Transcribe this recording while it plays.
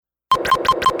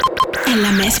En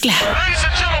la mezcla.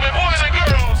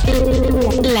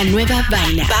 La nueva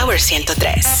vaina. Power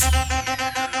 103.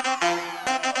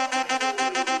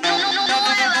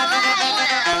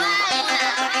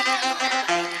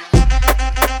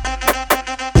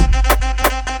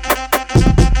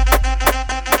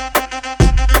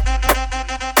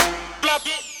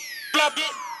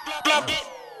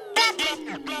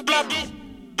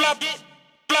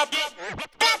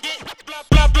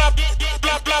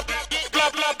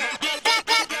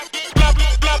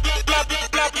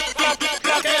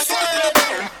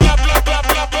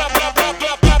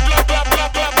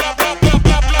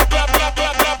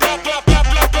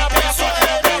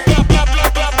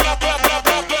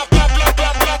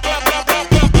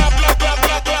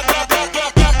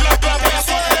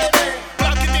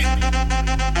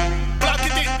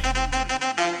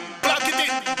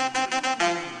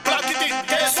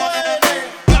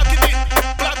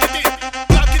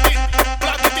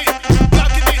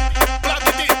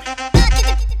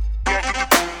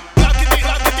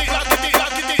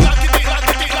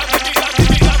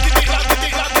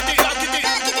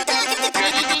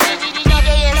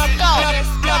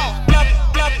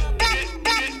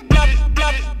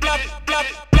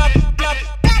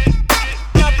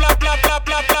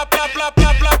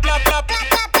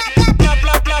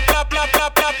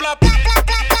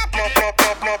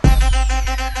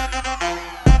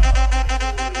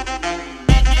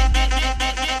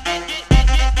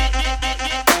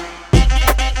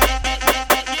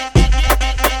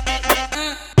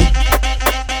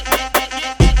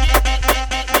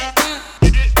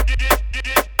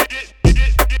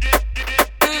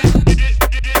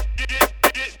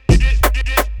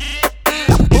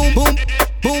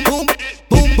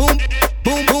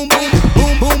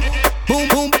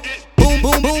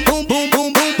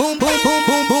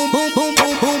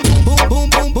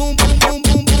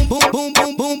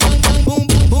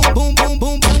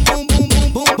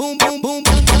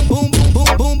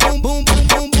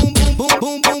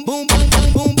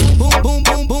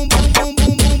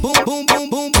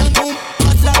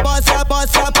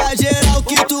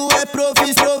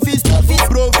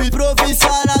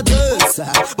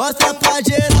 Mostra pra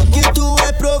geral que tu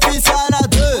é profissa na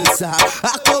dança.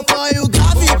 Acompanha o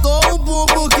grave com o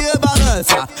bumbum que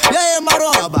balança. E aí,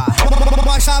 maromba?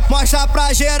 Mostra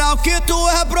pra geral que tu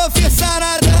é profissa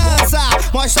na dança.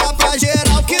 Mostra pra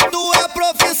geral que tu é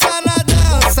profissa na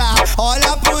dança.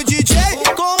 Olha pro DJ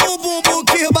com o bumbum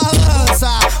que balança.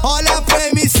 Olha pro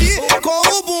MC com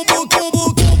o bumbum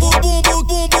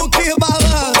que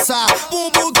balança.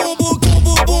 Bumbum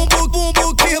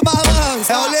que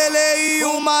balança. É o Lele e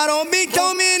o Maromba,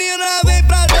 então menina vem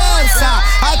pra dança.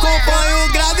 Acompanha o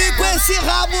grave com esse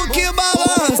rabo que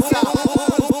balança.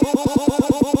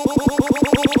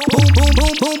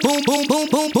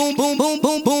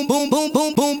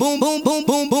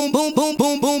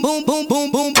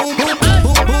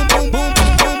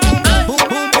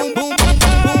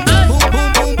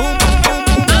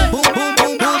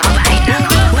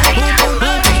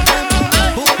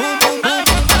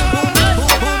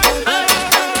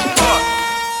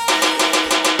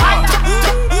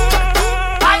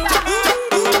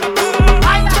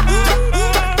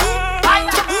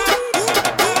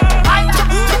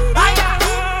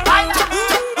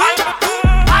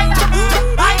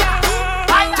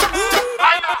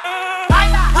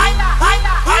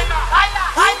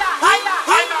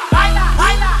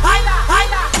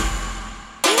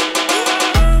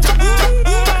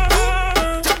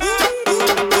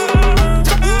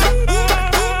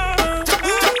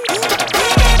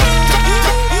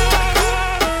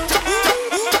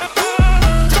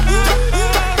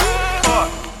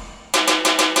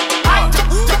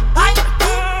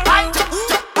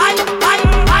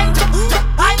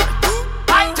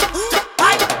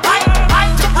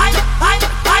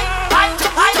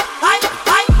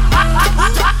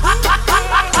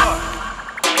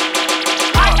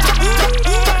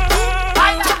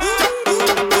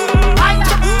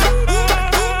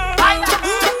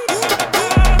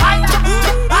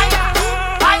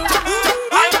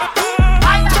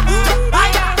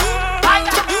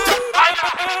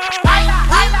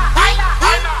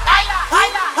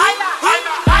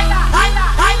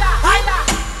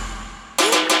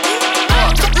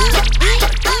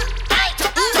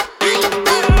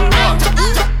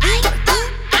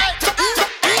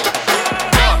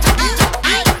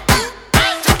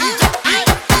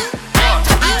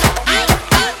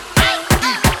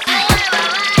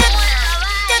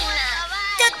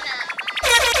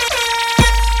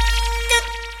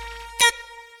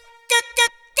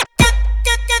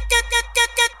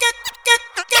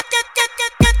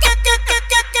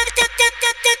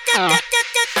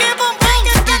 Give 'em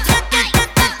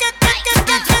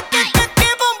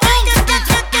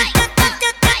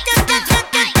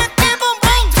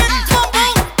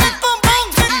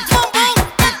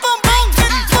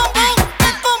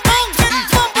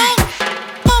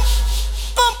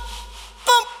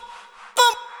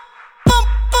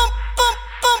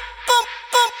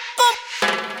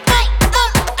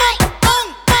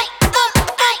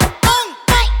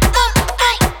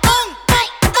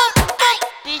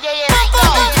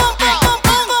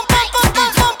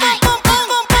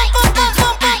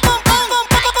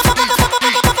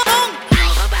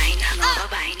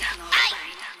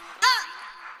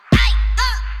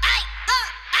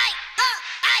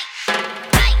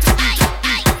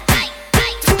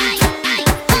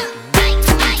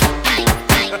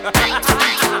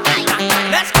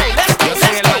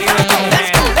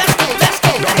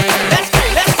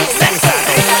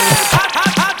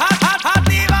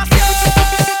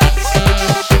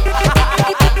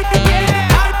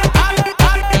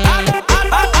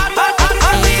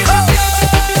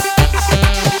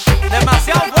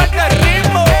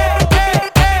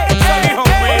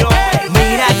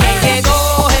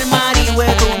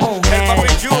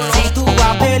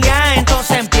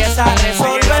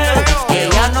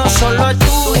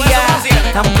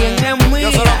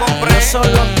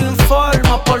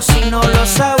por si no lo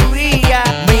sabía.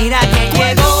 Mira que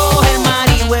llegó el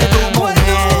marido de tu mujer.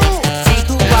 Si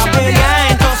tú vas a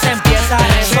pelear, entonces empieza a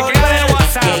resolver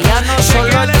que ella no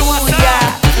solo es tuya,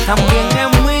 también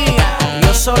es mía.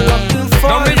 Yo solo te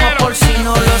informo por si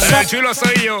no lo sabes. El chulo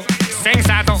soy yo,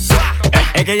 sensato.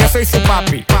 Es que yo soy su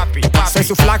papi, soy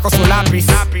su flaco, su lápiz.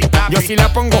 Yo sí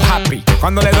la pongo happy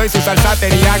cuando le doy su salsa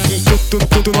teriyaki. Tú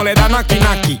no le das naki.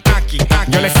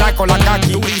 Yo le saco la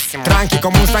kaki, tranqui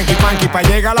como un sanky panky. Pa'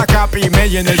 llegar a la capi y me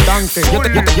llena el tanque. Yo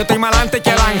estoy más adelante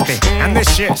que adelante. And the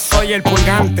shit, soy el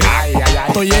pulgante.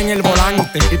 Estoy en el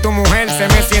volante y tu mujer se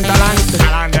me sienta adelante.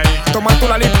 Toma tu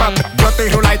lollipop, yo estoy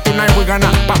rula y tonight we gonna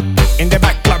pop. In the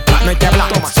back club, no hay que hablar.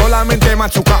 Solamente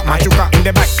machuca. In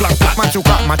the back club,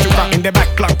 machuca. In the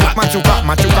back club, machuca.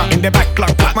 In the back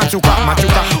club, machuca.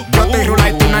 Yo estoy rula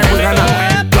y tonight we gonna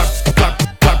clap,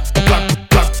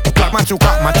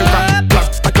 machuca.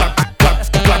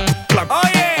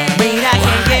 Mira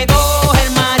que llegó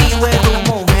el marido de tu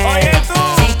mujer.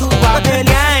 Si tú vas a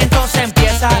pelear, entonces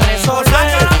empieza a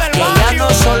resolver que ella no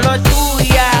solo es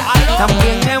tuya,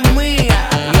 también es mía.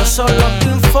 Yo solo te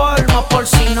informo por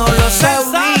si no lo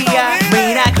sabía.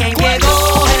 Mira que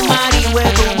llegó el marido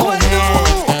de tu mujer.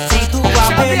 Si tú vas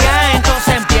a pelear,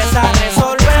 entonces empieza a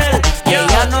resolver que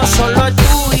ella no solo es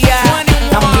tuya,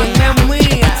 también es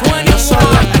mía. Yo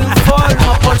solo te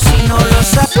informo por si no lo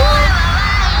sabes.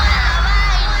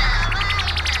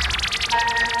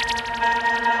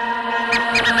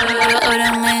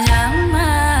 Ahora me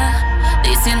llama,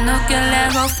 diciendo que le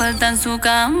hago falta en su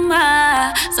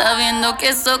cama, sabiendo que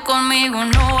eso conmigo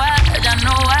no va, ya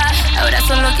no va. Ahora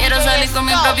solo quiero salir con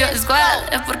mi propio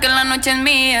squad, es porque la noche es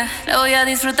mía, la voy a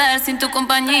disfrutar sin tu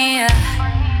compañía.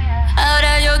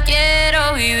 Ahora yo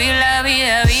quiero vivir la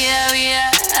vida. Al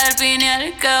fin y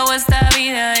al cabo esta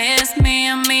vida es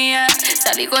mía.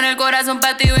 Salí con el corazón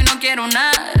partido y no quiero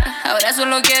nada. Ahora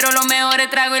solo quiero los mejores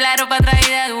tragos y la ropa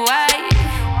traída de Dubái.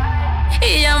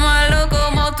 Y llámalo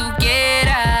como tú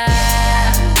quieras,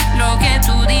 lo que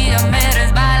tú digas me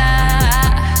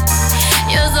resbala.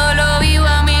 Yo solo vivo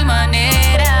a mi manera.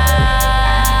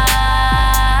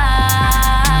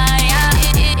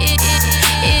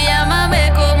 Y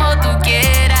llámame como tú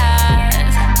quieras,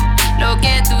 lo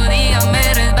que tú digas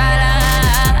me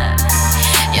resbala.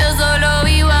 Yo solo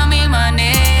vivo a mi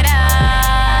manera.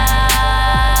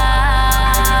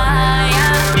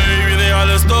 Baby, deja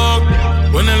el stock.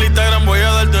 En el Instagram voy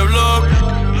a darte blog.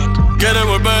 Quieres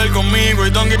volver conmigo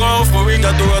y don't give off.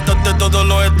 Ya tú gastaste todos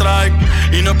los strikes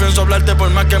y no pienso hablarte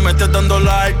por más que me estés dando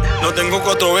like. No tengo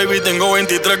 4 baby, tengo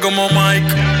 23 como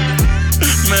Mike.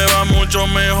 Me va mucho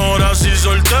mejor así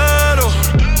soltero.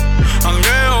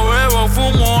 Jangueo, bebo,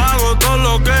 fumo, hago todo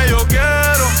lo que yo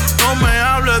quiero. No me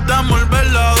hables de amor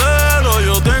verdadero.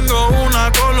 Yo tengo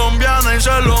una colombiana y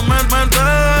se lo me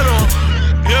entero.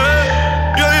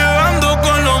 Yeah. Yo llevando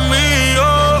con los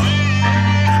míos,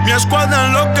 mi escuadra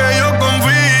en lo que yo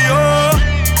confío.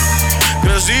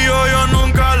 Crecido, yo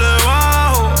nunca le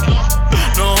bajo.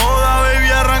 No joda, baby,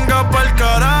 arranca pa'l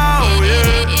carajo.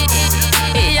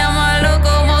 Yeah. Y llámalo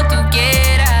como tú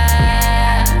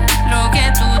quieras, lo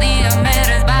que tú digas me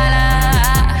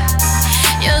resbala.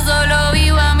 Yo solo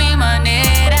vivo a mi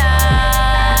manera.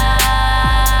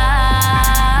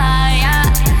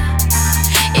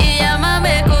 Y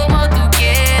llámame como tú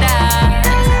quieras,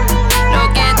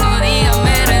 lo que tú digas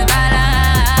me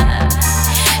resbala.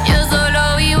 Yo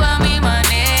solo vivo a mi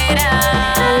manera.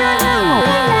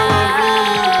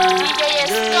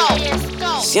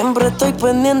 Siempre estoy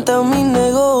pendiente a mi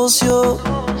negocio.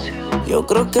 Yo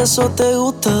creo que eso te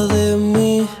gusta de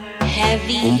mí.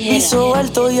 Un piso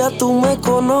alto, ya tú me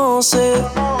conoces.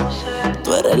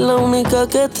 Tú eres la única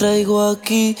que traigo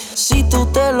aquí. Si tú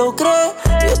te lo crees,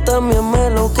 yo también me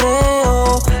lo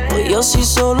creo. Hoy yo sí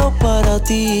solo para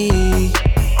ti.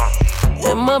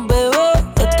 Es más, bebé,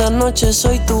 esta noche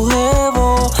soy tu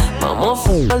jevo. Vamos a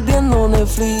fumar viendo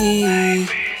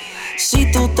Netflix. Si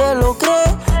tú te lo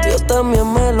crees, yo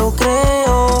también me lo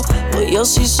creo. Hoy yo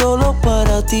sí solo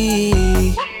para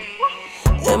ti.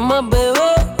 Es más, bebé,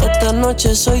 esta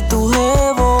noche soy tu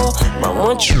jevo.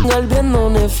 Vamos a chingar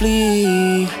viendo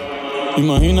Netflix.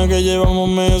 Imagina que llevamos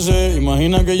meses,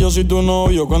 imagina que yo soy tu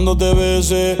novio cuando te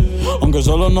bese. Aunque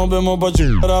solo nos vemos pa'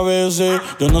 chingar a veces.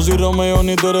 Yo no soy Romeo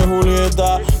ni tú eres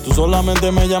Julieta. Tú solamente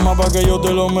me llamas pa' que yo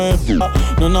te lo meta.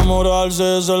 No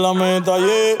enamorarse, esa es la meta,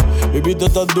 yeah. Baby, tú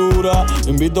estás dura, te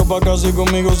invito pa' casa y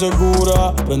conmigo se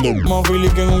cura. Prende más Philly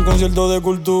que en un concierto de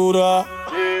cultura.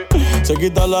 Se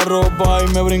quita la ropa y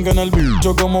me brinca en el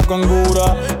bicho como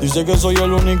cangura. Dice que soy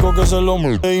el único que se lo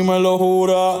muerde y me lo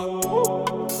jura.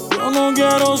 Yo no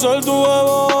quiero ser tu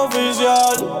jevo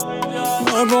oficial.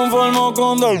 Me conformo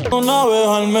con darte una vez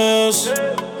al mes,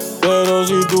 pero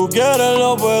si tú quieres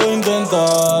lo puedo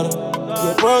intentar.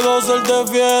 Yo puedo serte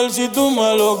fiel si tú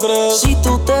me lo crees. Si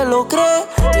tú te lo crees,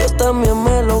 yo también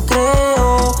me lo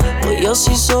creo. Pues yo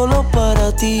soy solo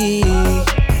para ti.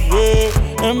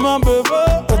 Es más,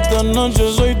 bebé, esta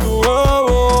noche soy tu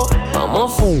huevo.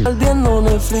 Vamos a fumar viendo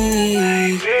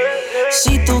Netflix.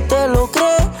 Si tú te lo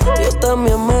crees, yo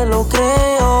también me lo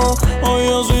creo. Hoy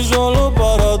yo soy solo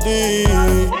para ti.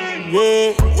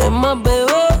 Es más, bebé,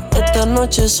 esta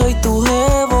noche soy tu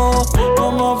jevo.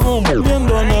 Vamos a fumar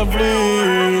viendo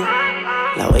Netflix.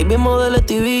 La baby modelo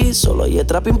TV, solo hay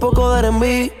trap y un poco de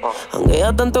R&B.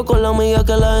 Hanguea tanto con la amiga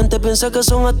que la gente piensa que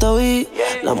son hasta vi.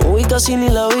 La movie casi ni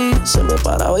la vi, se me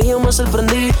paraba y yo me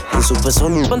sorprendí. En su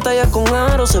pezón pantalla con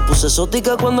aro, se puso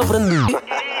exótica cuando prendí.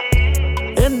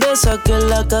 Es de esas que en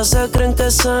la casa creen que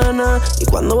es sana, y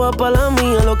cuando va pa' la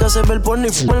mía lo que hace es ver porno y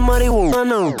fumar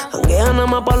marihuana. Hanguea nada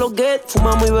más pa' los get,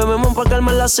 fumamos y bebemos pa'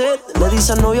 calmar la sed. Le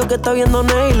dice al novio que está viendo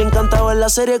Ney, le encanta ver la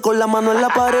serie con la mano en la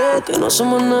pared. Que no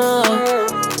somos nada,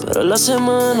 pero en la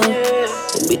semana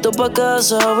te invito pa'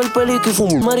 casa a ver película y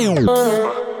fumar marihuana.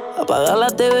 Apaga la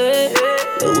TV,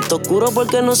 le gusta oscuro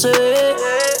porque no se ve.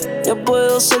 Yo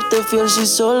puedo serte fiel si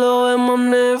solo vemos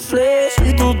Netflix.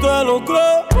 Si tú te lo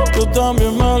crees, yo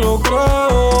también me lo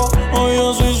creo. Hoy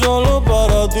yo soy solo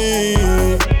para ti.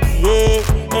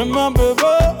 Es más, bebé,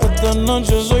 esta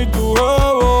noche soy tu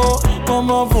huevo.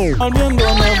 Vamos a fumar viendo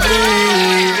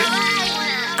Netflix.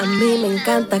 A mí me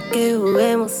encanta que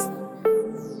juguemos.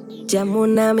 Llamo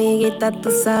una amiguita, tú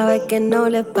sabes que no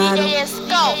le paro.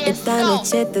 Esta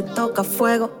noche te toca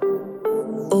fuego.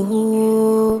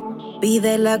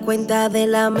 Pide la cuenta de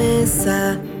la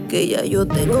mesa, que ya yo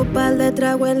tengo par de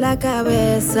trago en la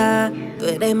cabeza. Tú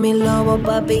eres mi lobo,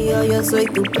 papi, yo soy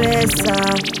tu presa.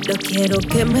 Yo quiero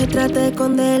que me trates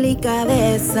con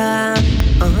delicadeza.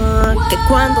 Que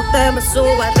cuando te me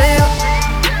suba arriba,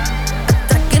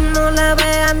 hasta que no la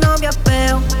vea no me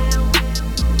apeo.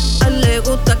 A él le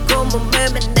gusta como me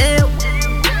meneo.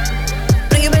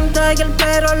 Priven Tiger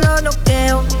pero lo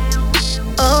noqueo.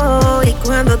 Y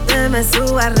cuando te me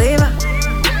suba arriba,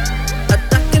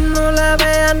 hasta que no la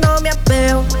vea no me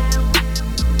apeo.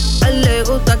 A él le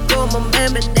gusta como me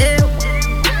meneo.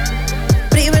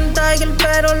 Priven Tiger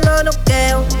pero lo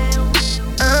noqueo.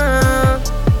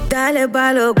 Dale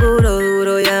pa' lo puro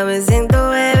duro, ya me siento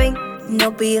baby.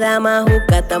 No pida más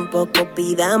juca, tampoco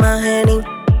pida más Henny.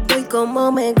 Voy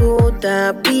como me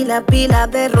gusta, pila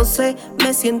de rosé.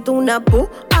 Me siento una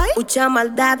mucha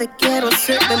maldad quiero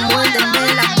ser.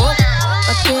 Muérdeme la boca,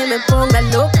 pa' que me ponga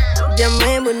loca.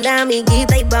 Llamemos una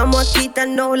amiguita y vamos a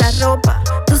quitarnos la ropa.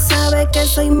 Tú sabes que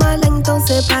soy mala,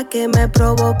 entonces pa' que me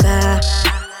provoca.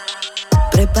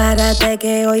 Prepárate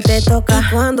que hoy te toca.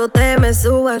 Y cuando te me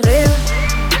suba arriba,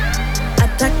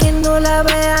 hasta que no la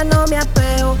vea no me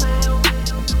apeo.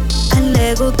 A él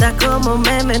le gusta como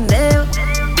me meneo.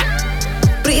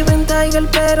 Priven Tiger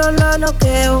pero lo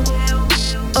noqueo.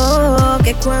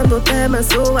 Que cuando te me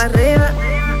suba arriba,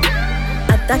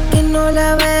 hasta que no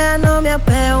la vea no me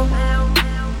apeo.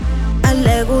 A él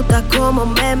le gusta como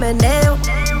me meneo.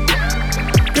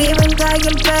 Priven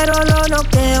Tiger pero lo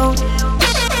noqueo.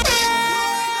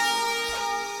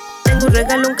 Tengo un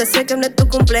regalo aunque sé que no es tu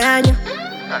cumpleaños.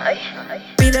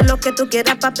 Pide lo que tú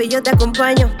quieras, papi, yo te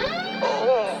acompaño.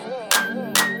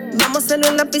 Vamos a hacerlo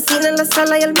en la piscina, en la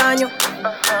sala y el baño.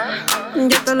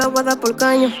 Yo te lo voy a dar por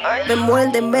caño.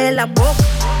 Muérdeme la boca,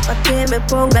 pa' que me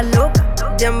ponga loca.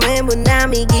 Llamemos una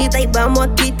amiguita y vamos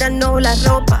a quitarnos la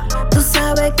ropa. Tú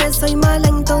sabes que soy mala,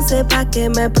 entonces pa' que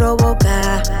me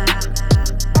provoca.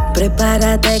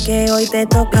 Prepárate que hoy te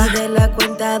toca. Pide la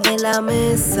cuenta de la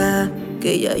mesa,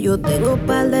 que ya yo tengo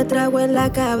par de trago en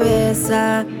la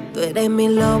cabeza. Tú eres mi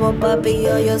lobo, papi,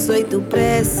 yo soy tu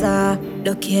presa.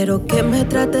 Yo quiero que me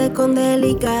trates con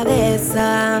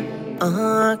delicadeza.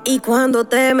 Y cuando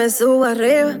te me suba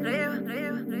arriba,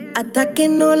 hasta que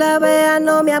no la vea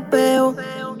no me apeo.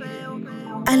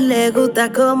 A él le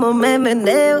gusta como me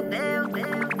meneo.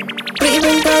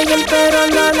 Priven Tiger pero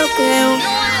no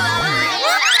noqueo.